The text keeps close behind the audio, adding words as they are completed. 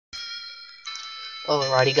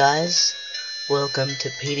Alrighty guys, welcome to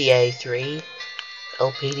PDA 3,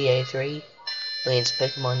 LPDA 3, Liyan's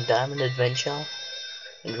Pokemon Diamond Adventure,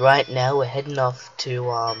 and right now we're heading off to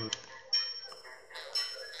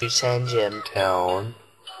Sandgem Town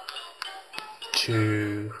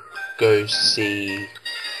to go see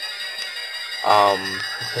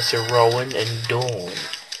Professor Rowan and Dawn.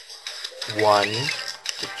 One,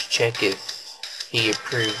 to check if he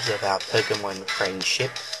approves of our Pokemon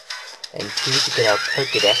friendship, and two, to get our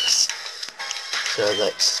Pokedex. So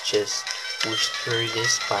let's just push through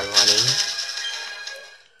this by running.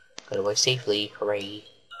 Got away safely, hooray.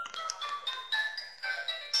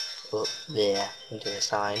 Oh, there, into the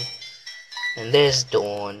sign. And there's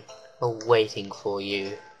Dawn, waiting for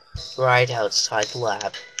you, right outside the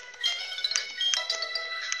lab.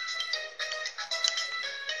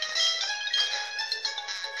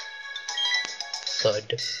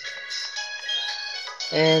 Thud.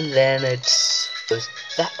 And then was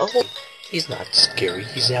that, oh, he's not scary,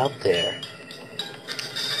 he's out there.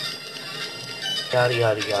 Yada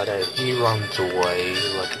yada yada, he runs away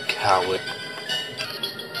like a coward.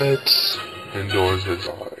 That's indoors has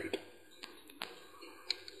died.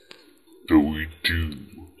 So we do.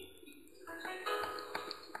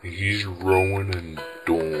 He's Rowan and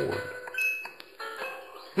Dawn.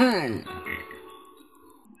 Alrighty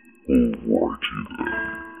then.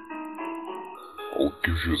 I'll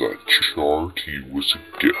give you that chart. He was a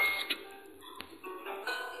gift.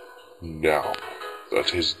 Now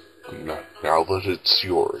that it's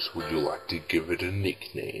yours, would you like to give it a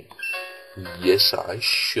nickname? Yes, I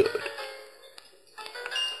should.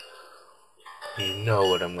 You know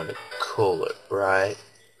what I'm gonna call it, right?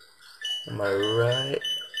 Am I right?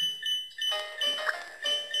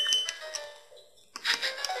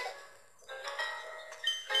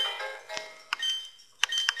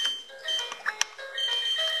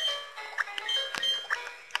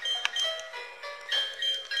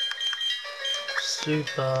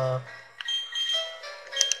 Super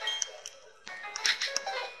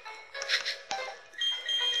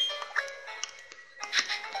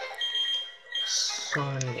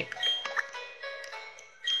Sonic.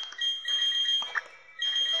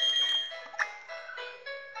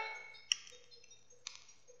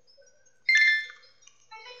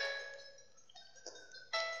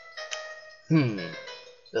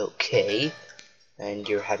 Okay. And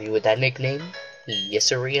you're happy with that nickname? Yes,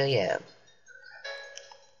 sir, I am.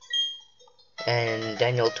 And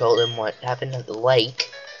Daniel told him what happened at the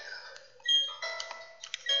lake.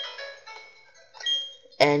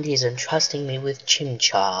 And he's entrusting me with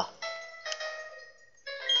Chimchar.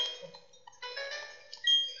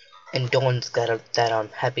 And Dawn's got that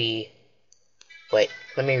unhappy... Wait,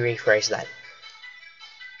 let me rephrase that.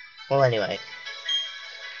 Well, anyway.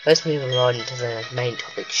 Let's move on to the main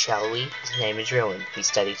topic, shall we? His name is Rowan. He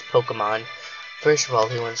studies Pokemon. First of all,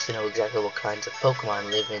 he wants to know exactly what kinds of Pokemon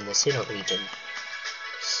live in the Sinnoh region.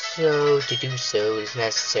 So, to do so, it is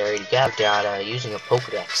necessary to gather data using a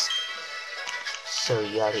Pokedex. So,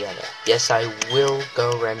 yada yada. Yes, I will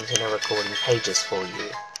go around Sinnoh recording pages for you.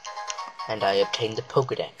 And I obtained the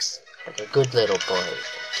Pokedex, like a good little boy,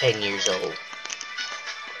 10 years old.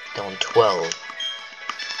 Dawn 12.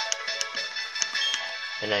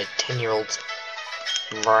 And a 10-year-old's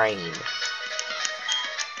brain.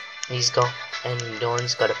 And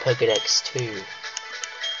Dawn's got a Pokedex too.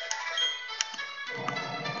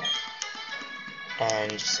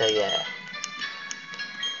 And so yeah.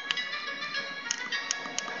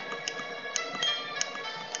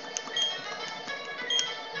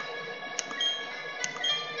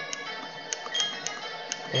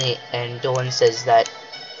 And Dawn says that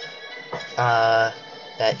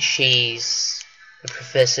she's the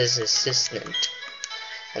professor's assistant,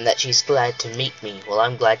 and that she's glad to meet me. Well,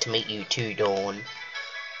 I'm glad to meet you too, Dawn.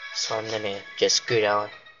 So I'm gonna just scoot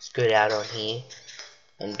out on here,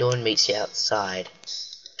 and Dawn meets you outside.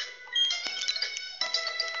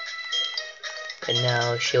 And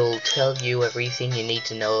now she'll tell you everything you need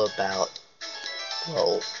to know about,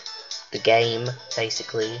 well, the game,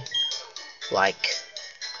 basically. Like,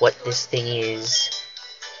 what this thing is,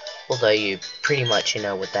 although you pretty much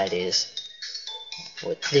know what that is.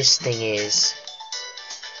 What this thing is,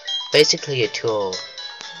 basically a tool.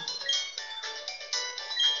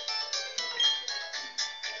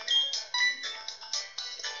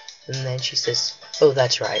 And then she says, oh,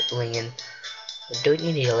 that's right, Liyan. Don't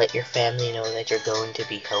you need to let your family know that you're going to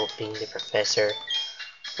be helping the professor?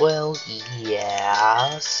 Well,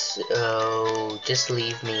 yeah, so just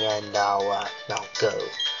leave me and I'll go,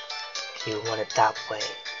 if you want it that way.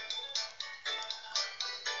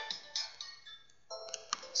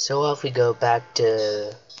 So off we go back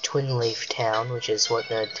to Twin Leaf Town, which is what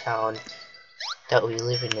the town that we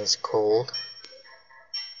live in is called.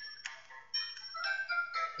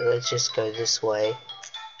 So let's just go this way.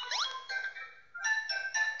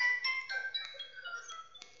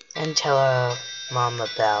 And tell our mom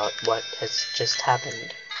about what has just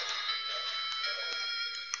happened.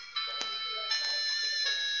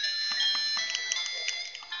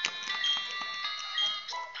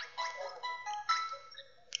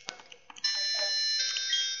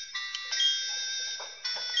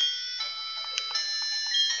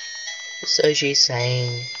 So she's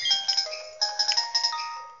saying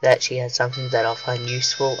that she has something that I'll find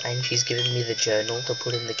useful, and she's given me the journal to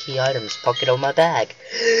put in the key items pocket on my bag.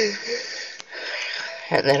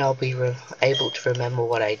 And then I'll be able to remember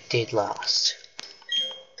what I did last.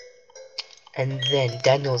 And then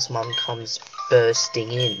Daniel's mum comes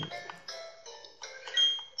bursting in.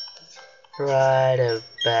 Right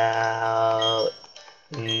about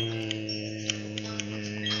now.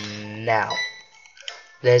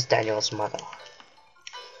 There's Daniel's mother.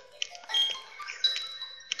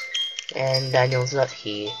 And Daniel's not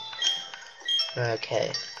here.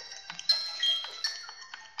 Okay.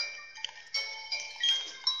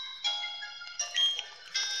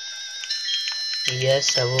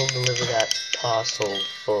 Yes, I will deliver that parcel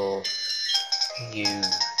for you,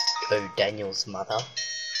 oh Daniel's mother.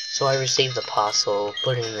 So I received the parcel,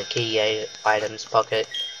 put it in the key items pocket,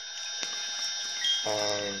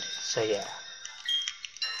 and so yeah.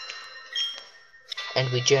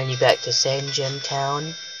 And we journey back to Sand Gem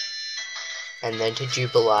Town, and then to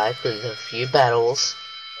Jubilife with a few battles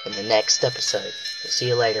in the next episode. We'll see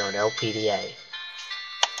you later on LPDA.